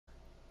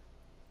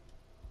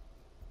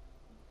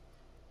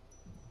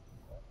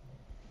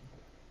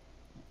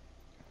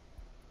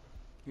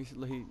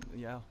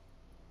Yeah.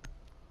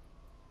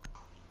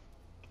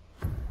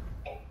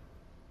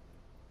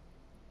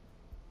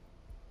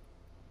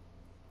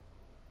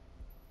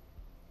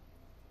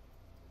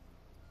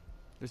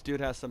 This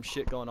dude has some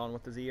shit going on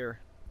with his ear.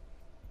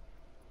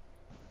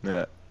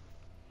 Yeah.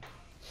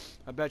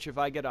 I bet you if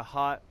I get a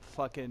hot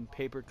fucking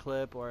paper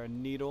clip or a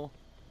needle,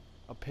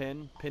 a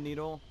pin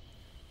needle,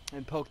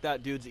 and poke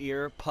that dude's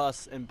ear,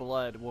 pus and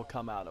blood will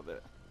come out of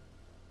it.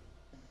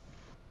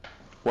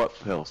 What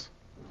pills?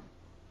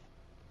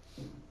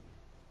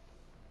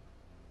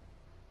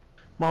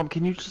 Mom,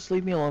 can you just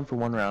leave me alone for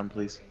one round,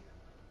 please?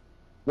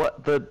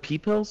 What, the pee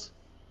pills?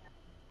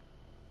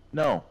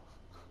 No.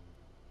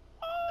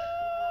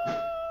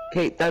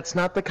 Kate, that's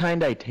not the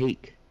kind I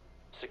take.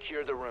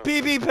 Secure the room.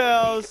 BB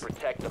pills! To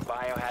protect the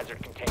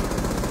biohazard container.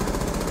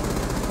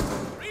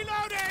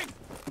 Reloading!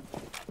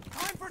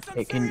 Time for some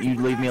Hey, can you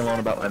leave me alone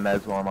about my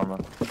meds while I'm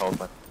on the call?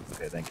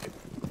 Okay, thank you.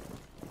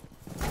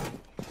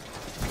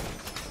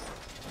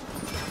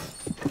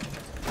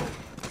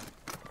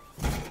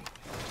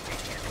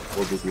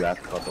 What did you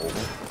ask about the old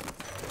one?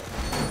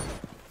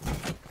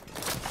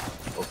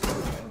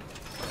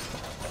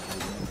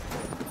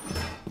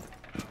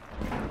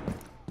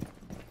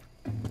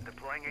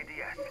 Deploying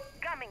ADS.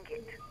 Coming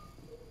it.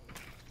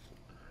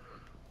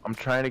 I'm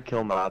trying to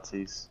kill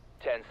Nazis.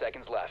 10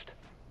 seconds left.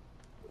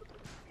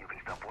 You can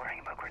stop worrying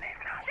about grenades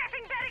now.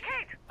 Setting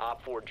barricade!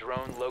 Op 4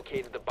 drone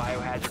located the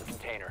biohazard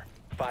container.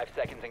 5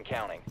 seconds and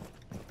counting.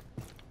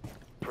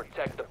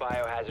 Protect the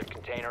biohazard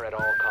container at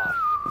all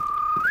costs.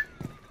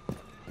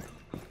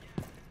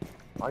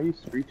 Why are you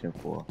screeching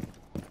for?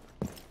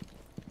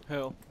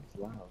 Who? It's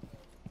loud.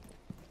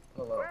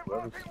 Hello,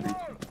 whoever's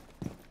screeching.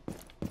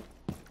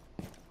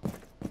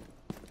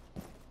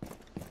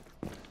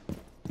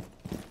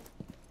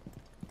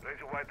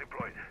 Razor wire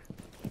deployed.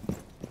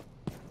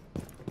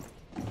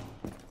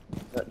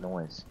 What's that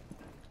noise?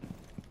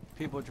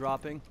 People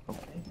dropping.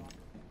 Okay.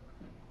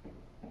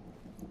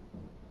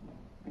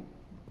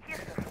 Here's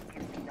a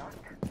forgive-me not.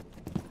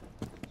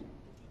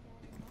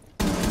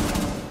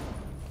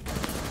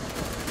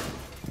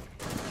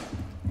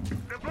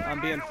 I'm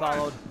being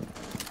followed.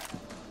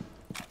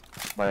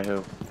 By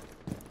who?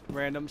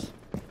 Randoms.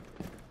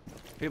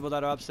 People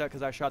that are upset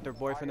because I shot their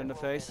boyfriend in the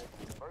face.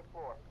 First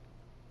floor.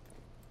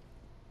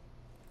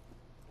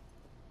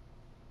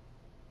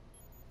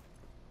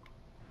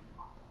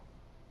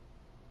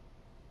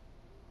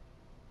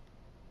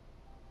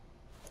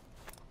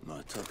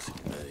 My toxic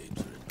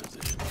babes are in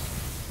position.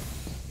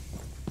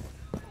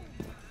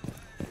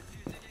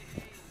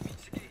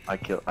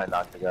 I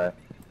knocked the guy.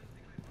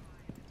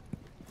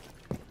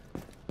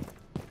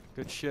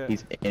 Good shit.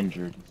 He's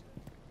injured.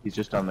 He's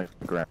just on the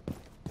ground.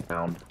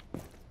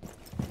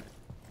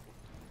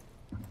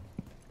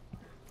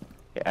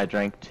 Yeah, I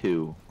drank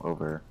 2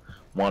 over.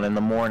 1 in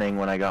the morning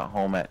when I got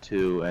home at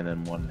 2, and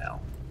then 1 now.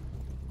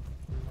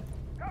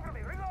 Cover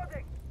me,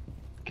 reloading!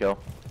 Kill.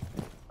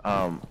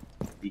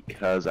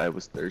 Because I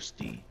was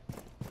thirsty.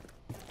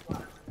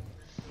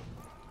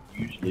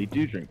 Usually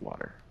do drink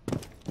water.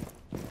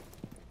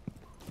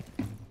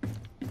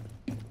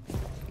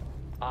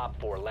 Op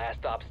 4 last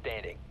stop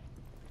standing.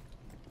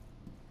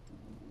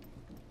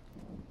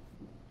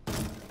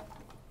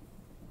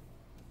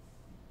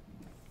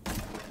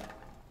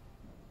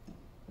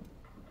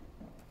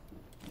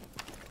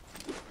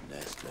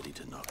 Nest ready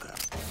to knock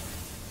out.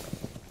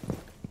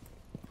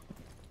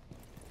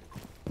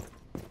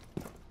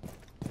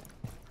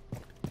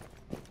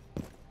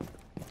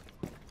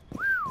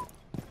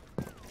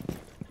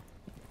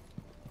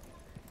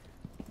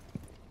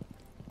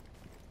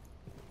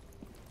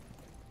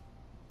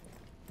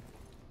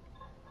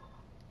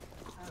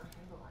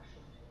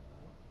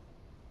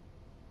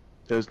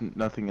 There's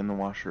nothing in the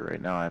washer right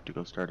now. I have to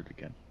go start it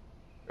again.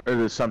 Or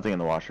there's something in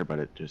the washer,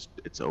 but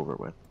it's over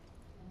with.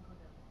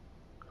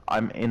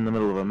 I'm in the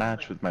middle of a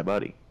match with my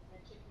buddy.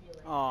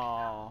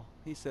 Aww,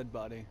 he said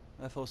buddy.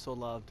 I feel so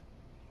loved.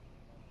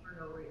 For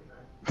no reason,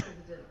 because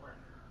it didn't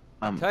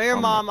work. Tell your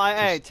mom,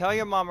 hey, just- tell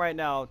your mom right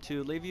now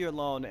to leave you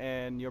alone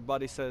and your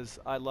buddy says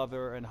I love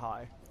her and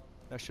hi.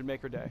 That should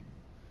make her day.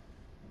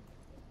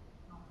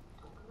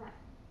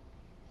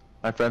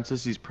 My friend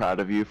says he's proud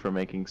of you for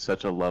making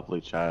such a lovely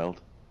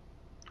child.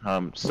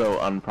 So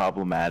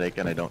unproblematic,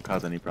 and I don't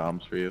cause any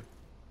problems for you.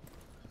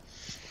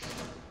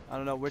 I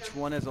don't know which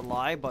one is a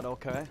lie, but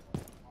okay.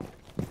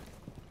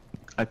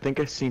 I think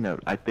I seen a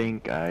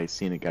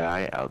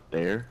guy out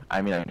there.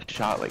 I mean, I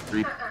shot like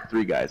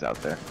three guys out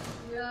there.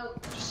 No,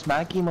 Just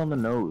smack him on the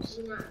nose.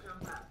 do not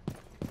jump out.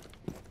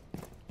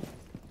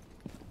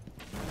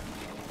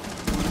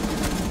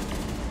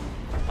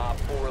 Op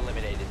 4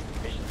 eliminated.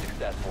 Mission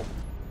successful.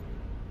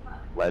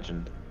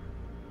 Legend.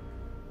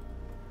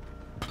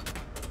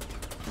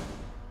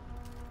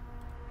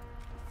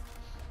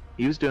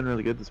 He was doing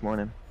really good this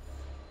morning.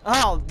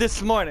 Oh,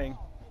 this morning.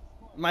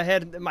 My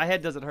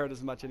head doesn't hurt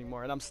as much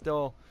anymore, and I'm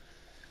still.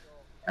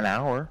 An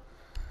hour?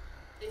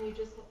 And you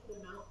just put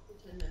them out for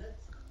 10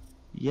 minutes?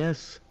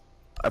 Yes.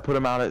 I put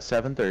him out at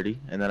 7:30,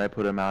 and then I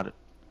put him out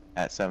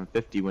at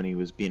 7:50 when he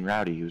was being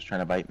rowdy. He was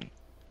trying to bite me.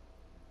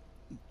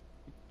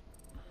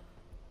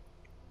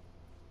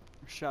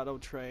 Shadow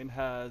Train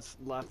has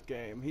left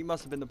game. He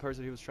must have been the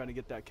person who was trying to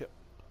get that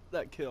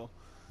kill.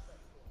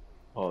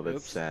 Oh, that's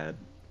Oops. sad.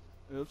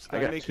 Oops. I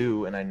got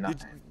two, and I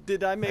not.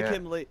 Did I make Yeah.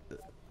 him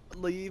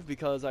leave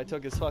because I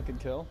took his fucking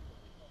kill?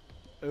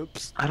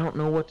 Oops. I don't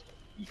know what.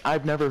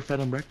 I've never fed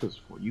him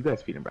breakfast before. You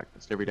guys feed him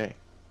breakfast every day.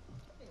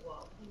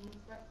 Well, he needs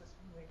breakfast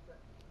when he wakes up.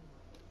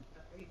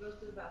 After he goes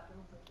to the bathroom,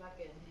 comes back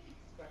in, he eats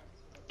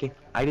breakfast. Okay,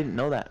 I didn't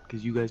know that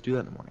because you guys do that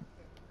in the morning.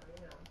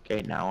 I know.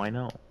 Okay, now I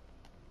know.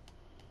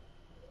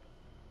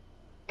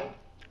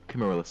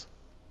 Come here, Willis.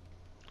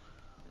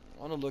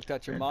 I would have looked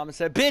at your mom and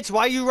said, "Bitch,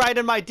 why you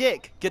riding my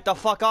dick? Get the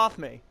fuck off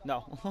me!" No.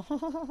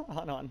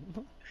 Hold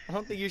on. I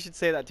don't think you should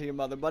say that to your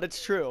mother, but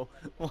it's true.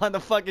 Why the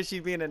fuck is she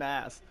being an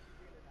ass?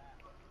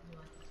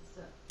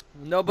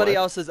 Nobody What?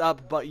 else is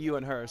up but you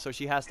and her, so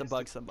she has to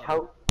bug somebody.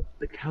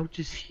 The couch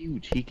is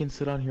huge. He can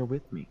sit on here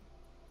with me.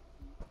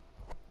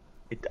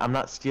 I'm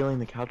not stealing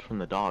the couch from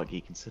the dog.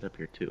 He can sit up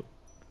here too.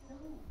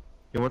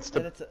 He wants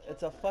And to.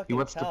 it's a fucking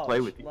wants to couch.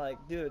 play with you. Like,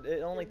 dude,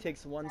 it only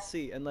takes one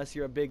seat unless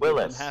you're a big dude on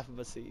Willis. half of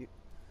a seat.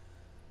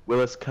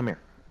 Willis, come here.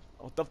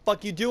 What the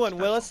fuck you doing,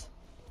 Willis?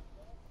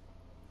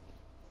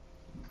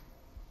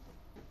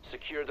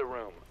 Secure the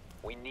room.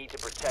 We need to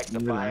protect the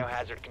Relax.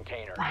 biohazard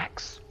container.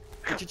 Relax.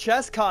 Get your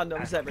chest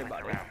condoms,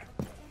 everybody.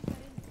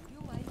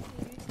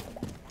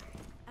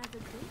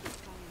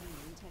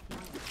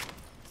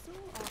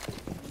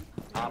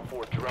 Op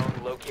 4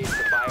 drone located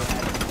the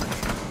biohazard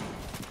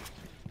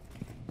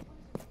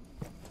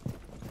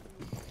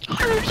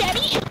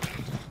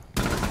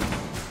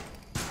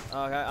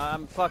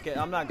Okay, fuck it.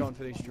 I'm not going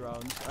for these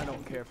drones. I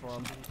don't care for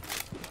them.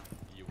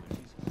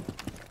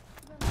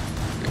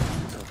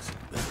 Toxic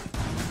bait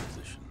in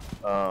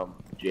position.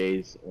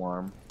 Jay's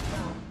alarm.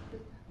 down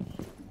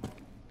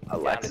to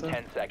Alexa.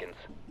 10 seconds.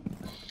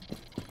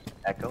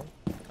 Echo.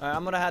 Alright,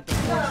 I'm gonna have to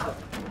force them.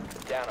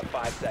 Down to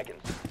 5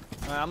 seconds.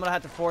 Alright, I'm gonna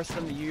have to force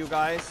them to you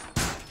guys.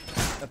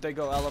 If they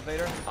go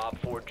elevator. Op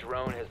 4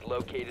 drone has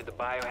located the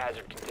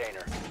biohazard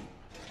container.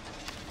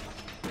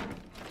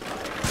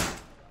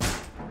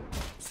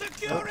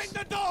 Securing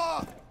the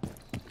door!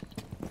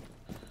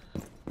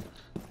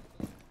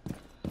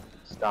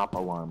 Stop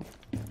alarm.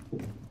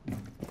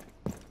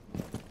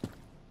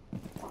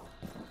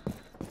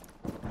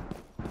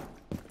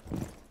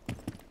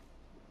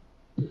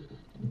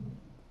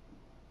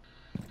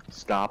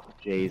 Stop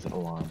Jay's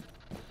alarm.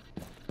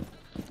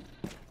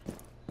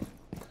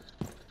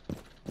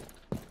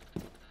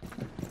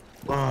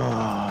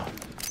 Ah.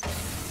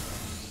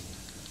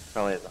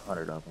 Probably has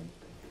 100 of them.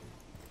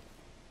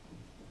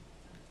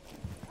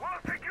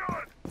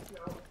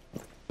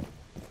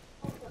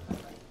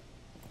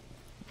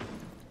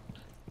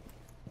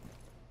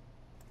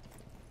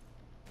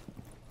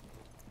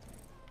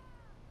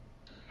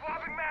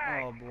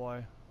 Oh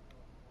boy.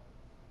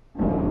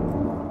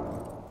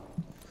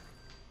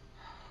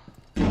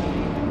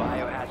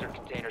 Biohazard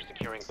container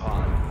securing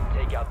pod.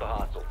 Take out the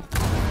hostiles.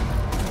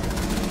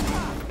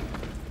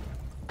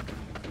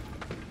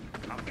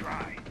 I'm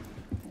dry.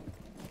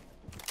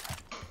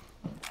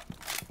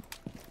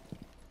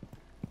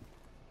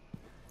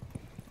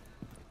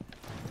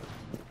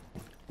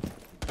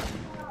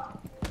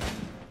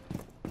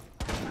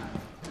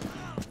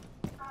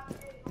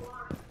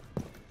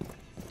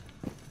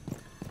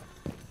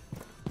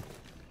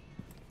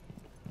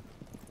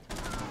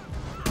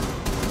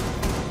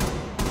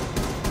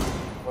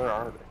 Where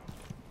are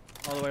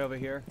they? All the way over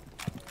here.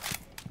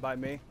 By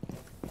me.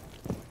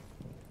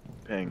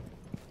 Ping.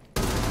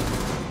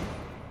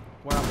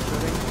 Where I'm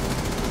shooting.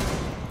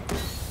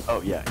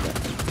 Oh yeah, yeah.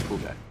 Cool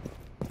guy.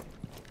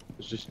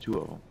 There's just 2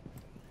 of them.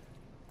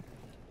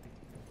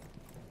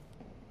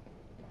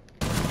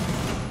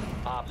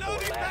 Op 4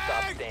 last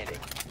stop standing.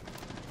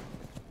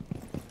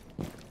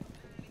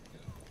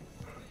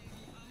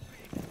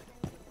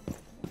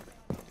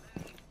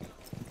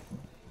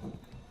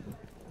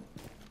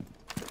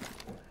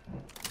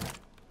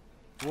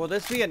 Will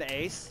this be an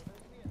ace?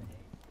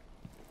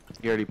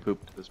 He already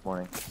pooped this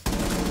morning.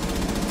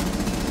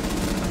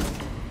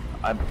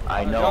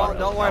 I know.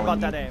 Don't worry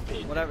about that name.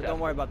 aim. Whatever. Don't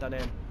worry about that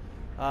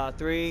aim.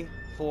 3,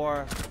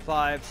 4,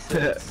 5,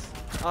 6.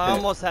 I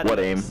almost had What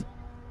an aim? ace.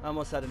 I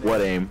almost had an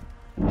What ace. aim?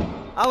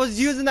 I was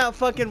using that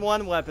fucking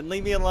one weapon.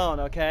 Leave me alone,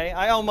 okay?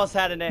 I almost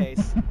had an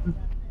ace.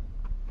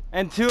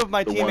 And 2 of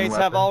my The one teammates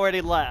have weapon?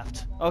 already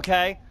left,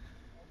 okay?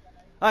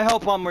 I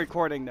hope I'm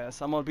recording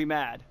this. I'm gonna be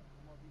mad.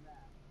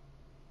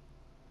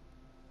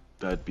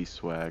 That'd be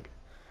swag.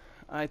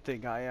 I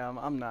think I am.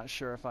 I'm not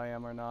sure if I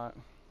am or not.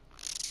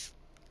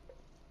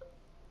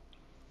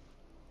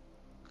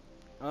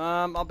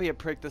 I'll be a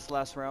prick this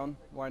last round.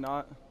 Why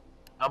not?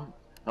 How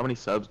many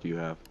subs do you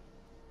have?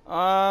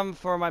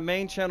 For my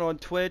main channel on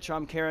Twitch,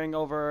 I'm carrying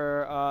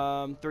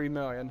over 3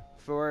 million.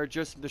 For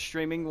just the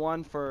streaming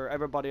one, for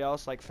everybody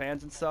else, like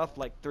fans and stuff,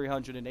 like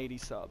 380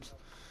 subs.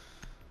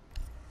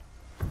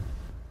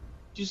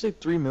 Did you say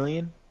 3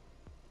 million?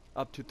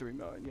 Up to 3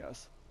 million,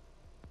 yes.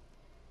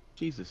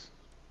 Jesus.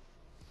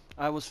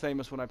 I was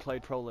famous when I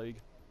played Pro League.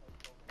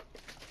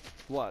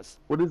 Was.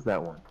 What is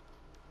that one?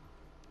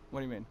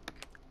 What do you mean?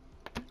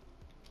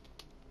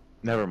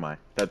 Never mind.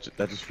 That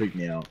just freaked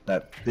me out.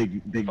 That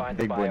big Find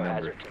the boy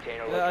number. biohazard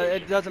container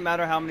location. It doesn't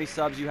matter how many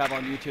subs you have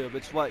on YouTube.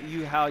 It's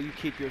how you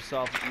keep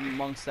yourself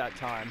amongst that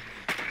time.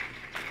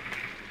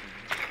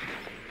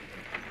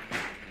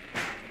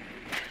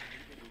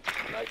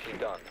 Nicely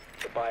done.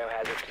 The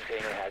biohazard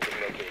container has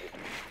been located.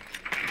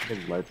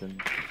 Big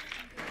legend.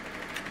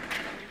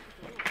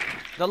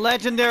 The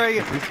legendary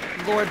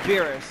Lord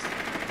Beerus.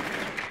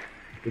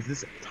 Is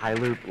this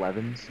Tyler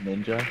Blevins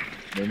Ninja?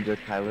 Ninja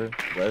Tyler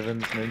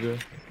Blevins Ninja?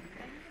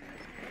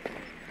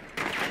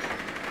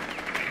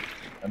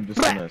 I'm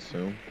just gonna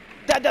assume.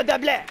 Da da da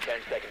blah. 10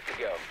 seconds to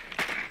go.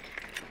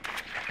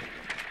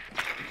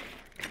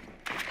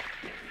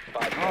 5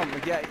 Oh seconds. my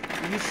god,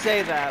 you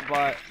say that,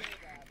 but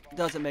it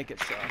doesn't make it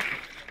so.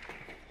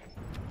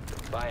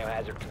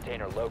 Biohazard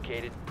container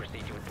located.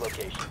 Proceed to its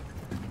location.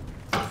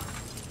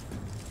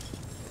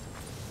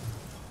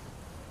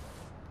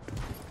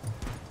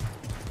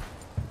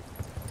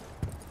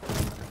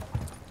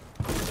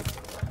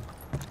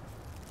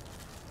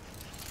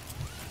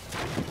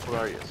 What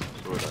are you?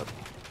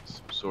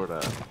 Some sort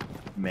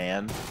of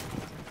man?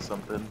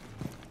 Something?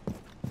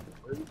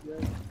 Where did you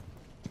go?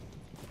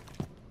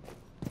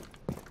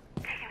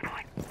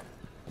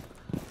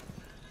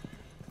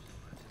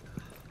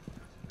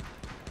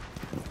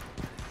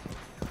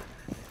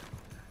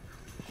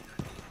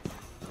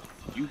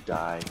 You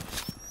die.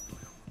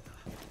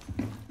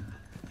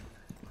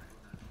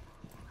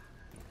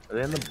 Are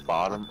they on the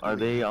bottom? Are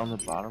they on the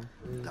bottom?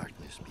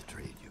 Darkness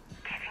betrayed you.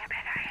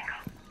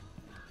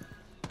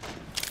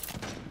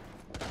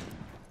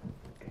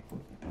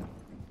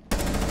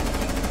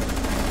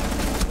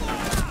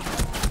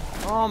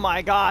 Oh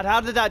my god, how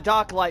did that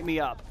dock light me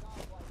up?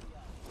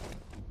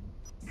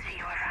 See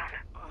you around.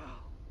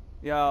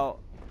 Yo,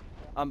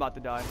 I'm about to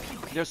die.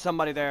 There's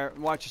somebody there.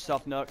 Watch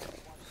yourself, Nook.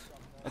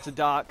 It's a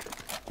dock.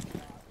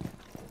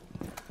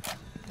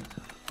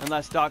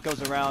 Unless Doc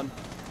goes around,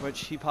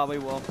 which he probably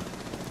will.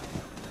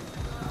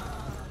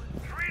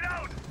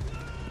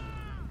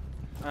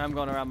 I'm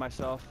going around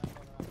myself.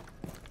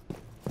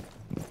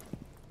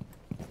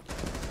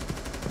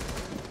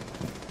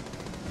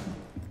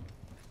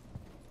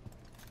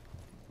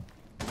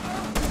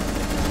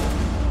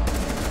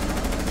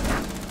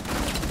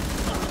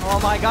 Oh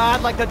my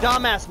god, like the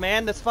dumbass,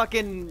 man. This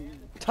fucking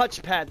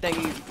touchpad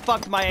thingy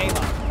fucked my aim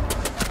up.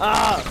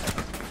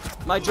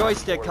 Ah! My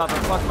joystick cover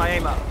fucked my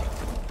aim up.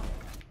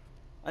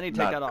 I need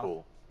to take Not that off.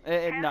 cool.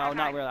 No,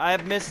 not really. I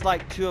have missed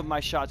like 2 of my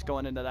shots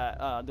going into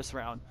that this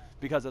round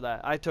because of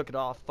that. I took it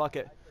off. Fuck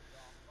it.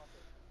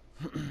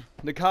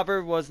 The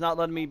cover was not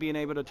letting me being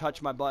able to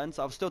touch my buttons.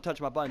 I'll still touch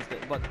my buttons,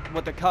 but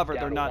with the cover,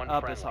 Down they're to not one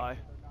up as friendly. high.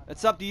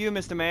 It's up to you,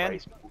 Mr. Man.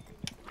 Christ.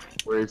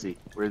 Where is he?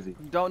 Where is he?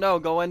 Don't know.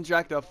 Go in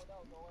objective.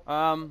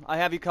 I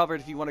have you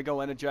covered if you want to go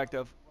in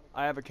objective.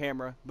 I have a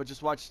camera, but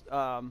just watch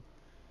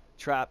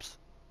traps.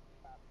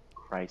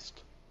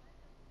 Christ.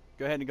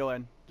 Go ahead and go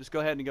in. Just go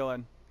ahead and go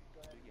in.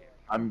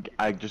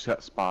 I just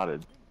got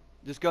spotted.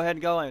 Just go ahead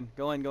and go in.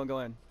 Go in. Go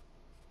in.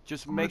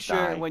 Just I'm make gonna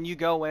sure die. when you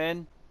go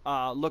in,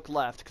 look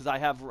left, because I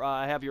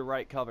have your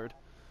right covered.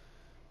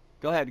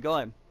 Go ahead. Go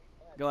in.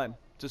 Go in.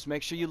 Just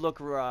make sure you look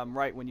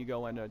right when you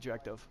go into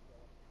objective.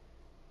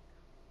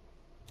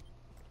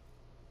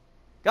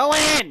 Go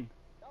in!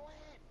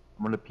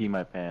 I'm gonna pee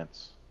my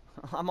pants.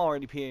 I'm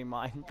already peeing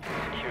mine.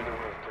 Secure the room.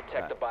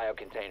 Protect the bio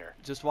container.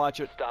 Just watch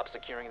it. Stop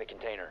securing the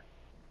container.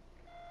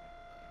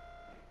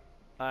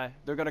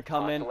 They're gonna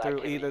come in Hostile through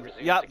activity. either.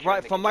 Resume Yeah, securing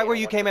right the from right where container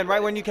you once came the in. Right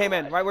threat when is you came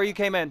in. neutralized. Right where you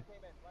came in.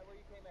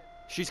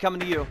 She's coming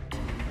to you.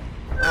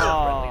 Friendlies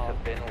Oh.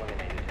 have been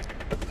eliminated.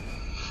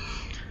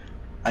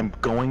 I'm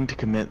going to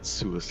commit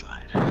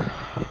suicide.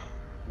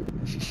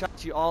 She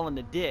shot you all in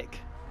the dick.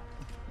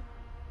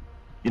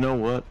 You know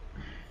what?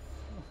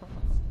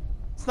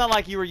 It's not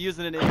like you were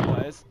using it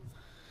anyways.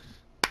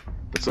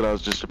 That's what I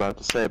was just about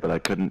to say, but I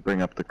couldn't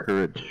bring up the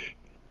courage.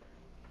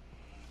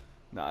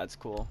 Nah, it's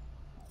cool.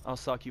 I'll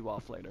suck you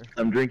off later.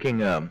 I'm drinking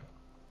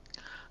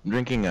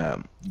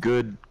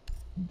good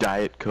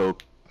Diet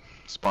Coke,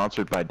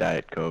 sponsored by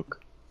Diet Coke.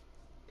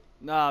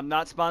 Nah, I'm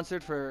not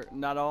sponsored for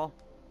not all.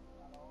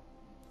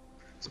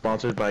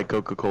 Sponsored by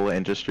Coca-Cola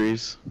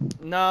Industries.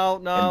 No,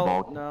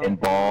 no, and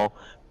no,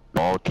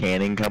 Ball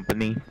Canning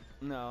Company.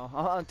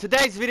 no.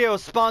 Today's video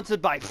is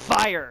sponsored by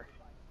Fire.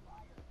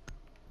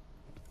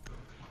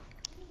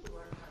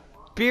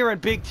 Beer and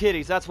big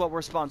titties. That's what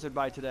we're sponsored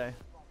by today.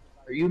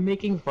 Are you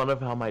making fun of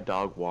how my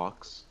dog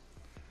walks?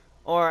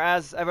 Or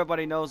as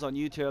everybody knows on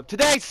YouTube,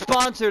 today's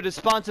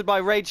sponsored by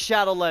Raid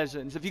Shadow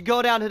Legends. If you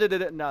go down to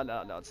the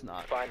no, it's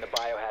not. Find the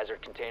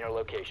biohazard container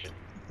location.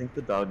 I think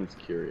the dog is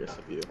curious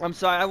of you. I'm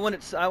sorry, I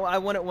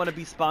wouldn't want to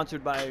be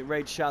sponsored by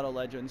Raid Shadow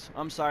Legends.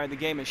 I'm sorry, the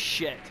game is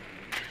shit.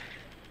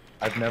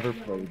 I've never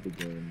played the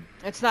game.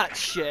 It's not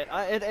shit.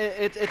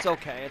 It's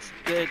okay.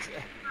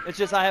 It's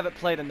just I haven't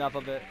played enough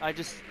of it. I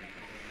don't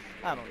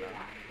know.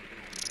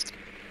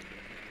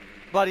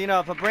 But you know,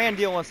 if a brand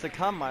deal wants to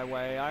come my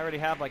way, I already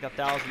have like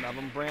 1,000 of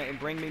them.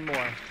 Bring me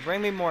more.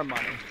 Bring me more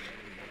money.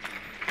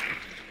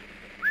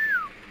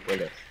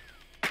 Wait a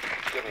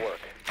Good work.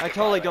 I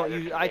totally don't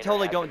use. I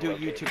totally don't do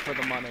YouTube for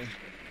the money.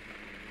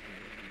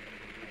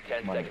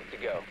 10 Money. seconds to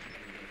go.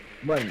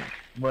 Money,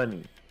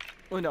 money.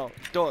 Uno,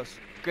 dos,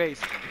 tres,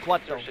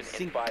 cuatro, Insertion in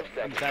cinco. 5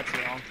 seconds. That's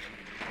wrong.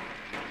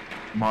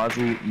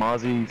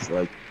 Mozzie's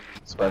like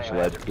special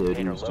ed Biohazard kid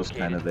container who's just located.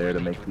 kind of there to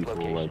make Proceed to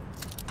people like.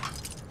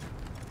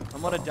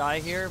 I'm gonna die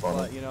here, but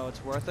Funny. you know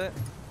it's worth it.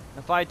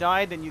 If I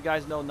die, then you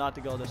guys know not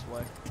to go this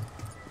way.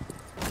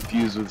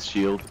 Fuse with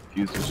shield.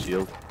 Fuse with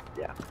shield.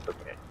 Yeah.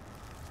 Okay.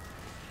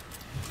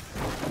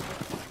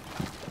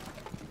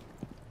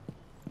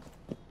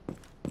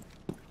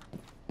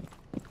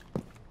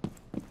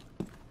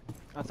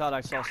 I thought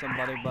I saw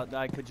somebody, but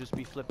I could just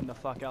be flipping the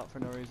fuck out for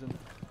no reason.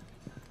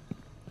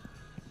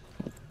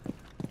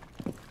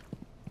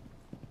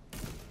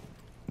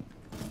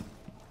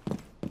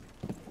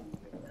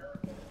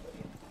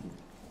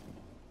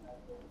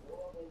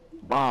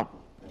 Bob.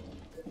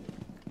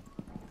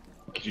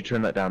 Could you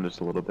turn that down just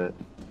a little bit,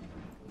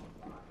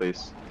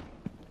 please?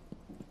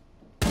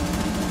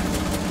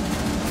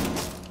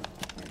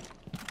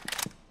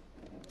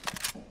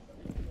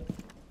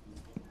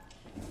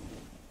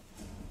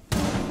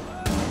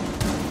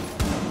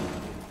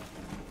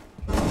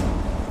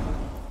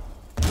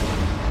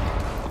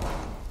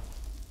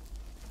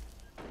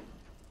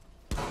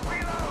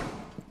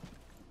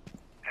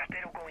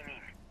 Rastero going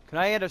in. Can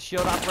I get a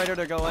shield operator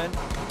to go in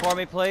for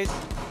me, please?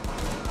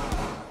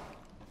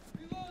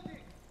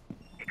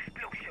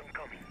 Explosion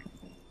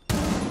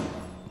coming.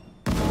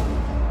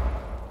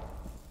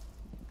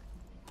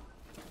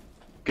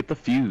 Get the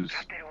fuse.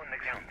 Rastero on the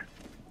ground.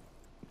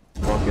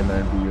 Walk in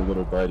there and be your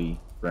little buddy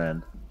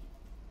friend.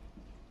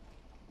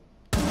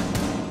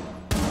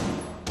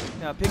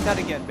 Yeah, pick that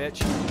again,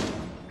 bitch.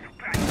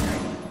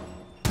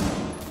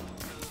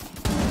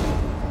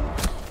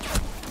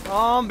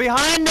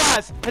 Behind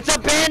us! It's a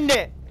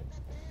bandit!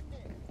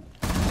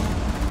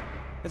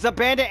 It's a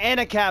bandit and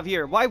a cav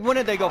here. Why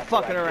wouldn't they go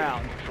fucking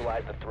around?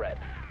 Neutralize the threat.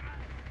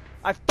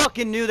 I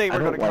fucking knew they were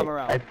gonna come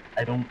around.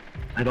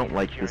 I don't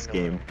like this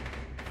game.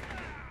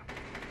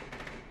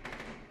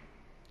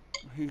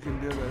 He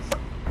can do this.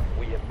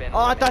 We have been Oh,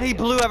 I thought he eliminated.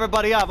 blew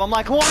everybody up. I'm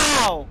like,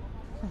 wow!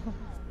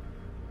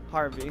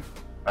 Harvey.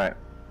 Alright.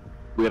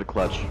 We got a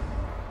clutch.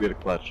 We got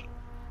a clutch.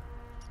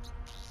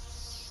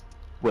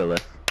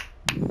 Willis.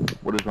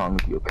 What is wrong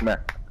with you? Come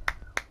here.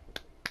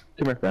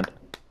 Come here, friend.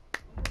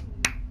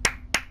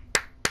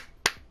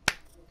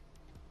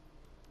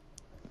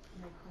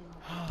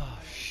 Oh,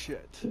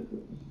 shit.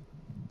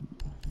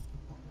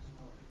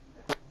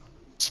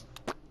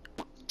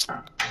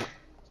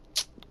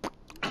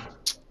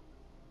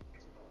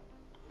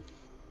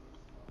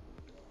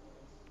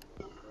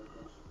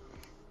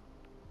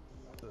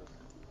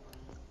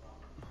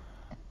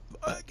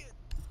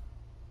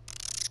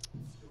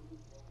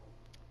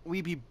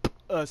 We be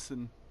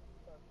ussin'.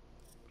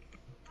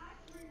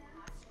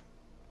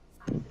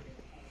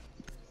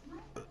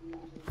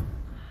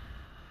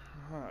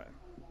 Alright.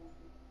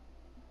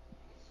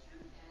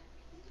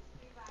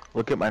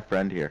 Look at my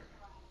friend here.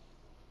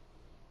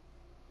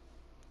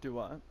 Do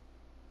what?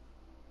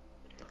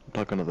 I'm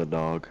talking to the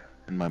dog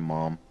and my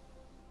mom.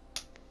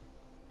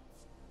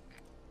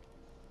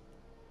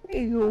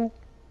 Ew.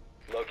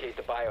 Locate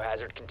the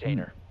biohazard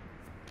container.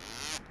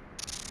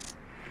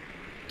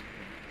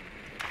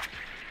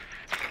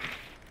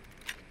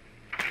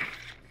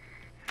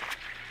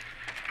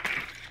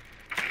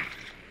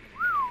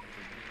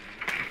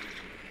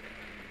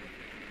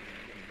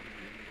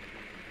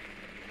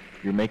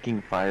 You're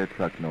making fire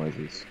truck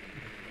noises.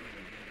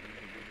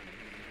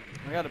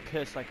 I gotta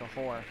piss like a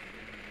whore.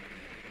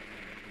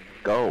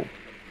 Go.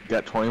 You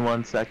got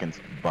 21 seconds,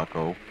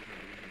 bucko.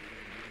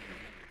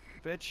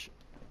 Bitch,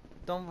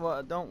 don't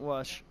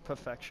rush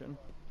perfection.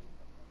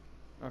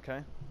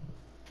 Okay?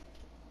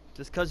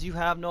 Just cause you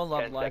have no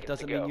love 10 life seconds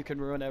doesn't to mean go. you can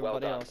ruin Well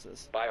everybody done.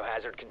 else's.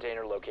 Biohazard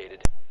container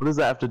located. What does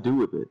that have to do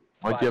with it?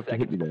 Why'd 5 you have to hit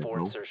seconds me there, before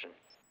bro? insertion.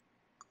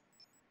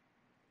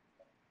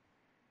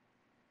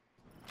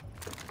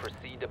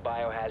 Proceed to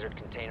biohazard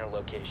container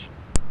location.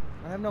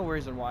 I have no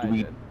reason why I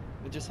We- did.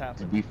 It just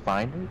happened. Did we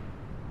find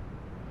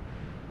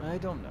it? I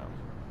don't know.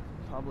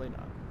 Probably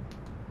not.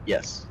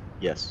 Yes.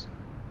 Yes.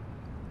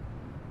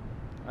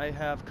 I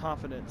have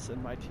confidence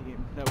in my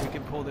team that we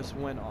can pull this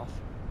win off.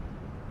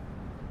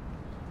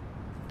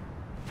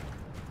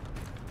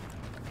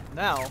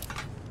 Now,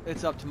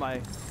 it's up to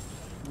my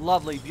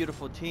lovely,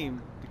 beautiful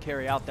team to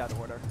carry out that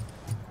order.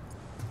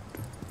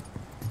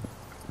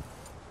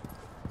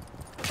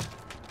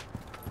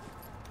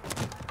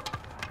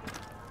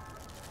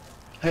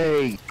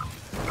 Hey!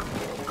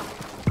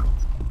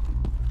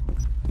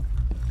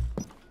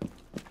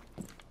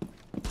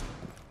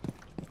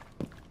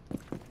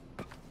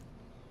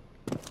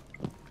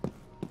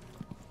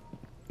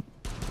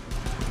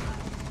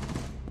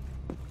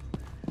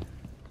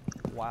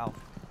 Wow.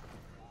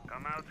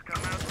 Come out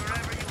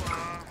wherever you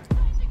are.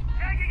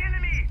 Tagging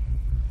enemy!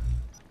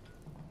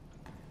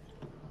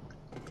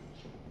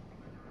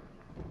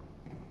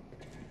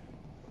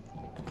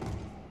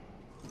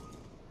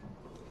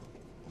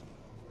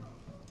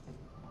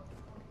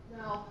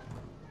 No.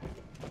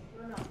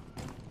 No, no.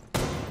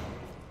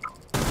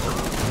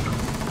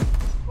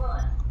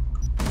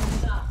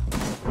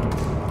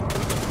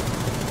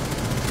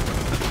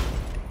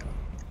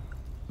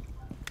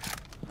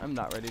 I'm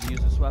not ready to use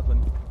this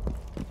weapon.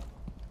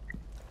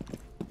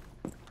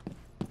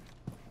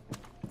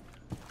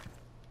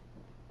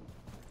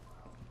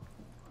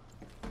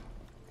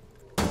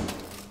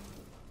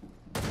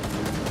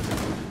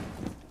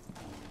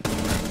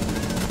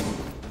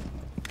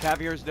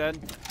 Cavier's dead.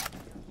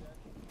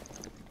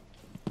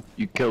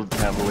 You killed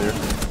Cavalier.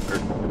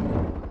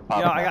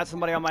 Yeah, I got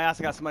somebody on my ass.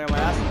 I got somebody on my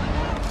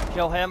ass.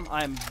 Kill him.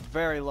 I am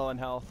very low in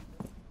health.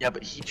 Yeah,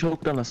 but he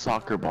choked on a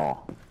soccer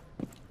ball.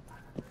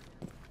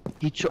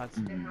 He choked.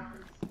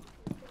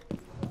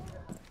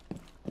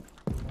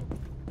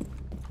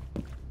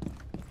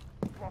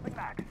 Swapping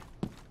back.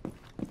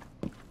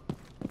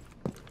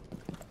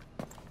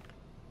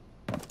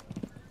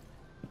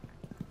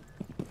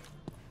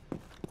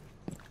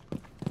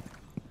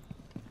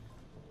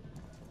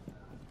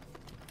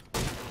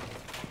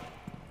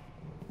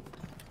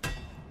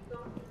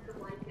 Don't use the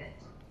blanket.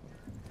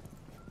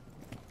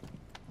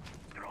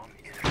 Drone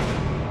is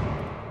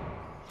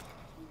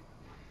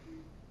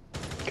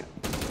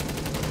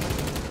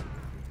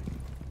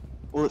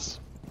Willis.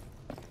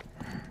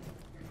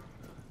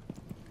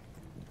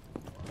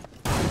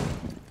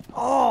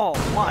 Oh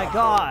my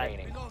god!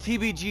 remaining.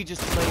 TBG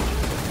just played.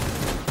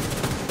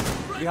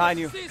 Behind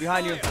you.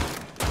 Behind you.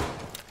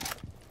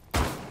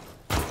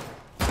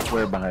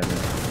 Where behind me?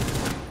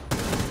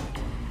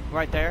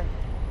 Right there.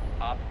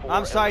 Op 4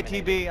 I'm sorry,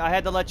 eliminated. TB. I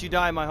had to let you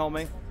die, my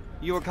homie.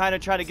 You were kind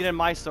of trying to get in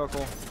my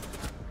circle.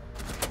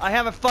 I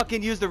haven't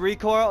fucking used the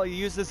recoil. You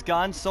use this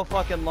gun so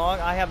fucking long.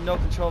 I have no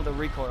control of the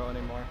recoil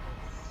anymore.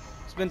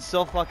 It's been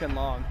so fucking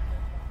long.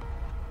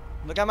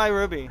 Look at my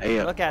ruby.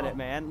 Hey, Look at it,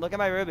 man. Look at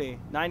my ruby.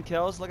 9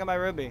 kills. Look at my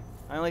ruby.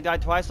 I only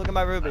died twice. Look at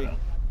my ruby.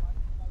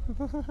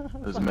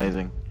 It was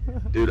amazing.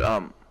 Dude,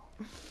 I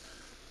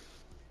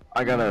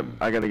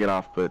gotta get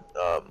off, but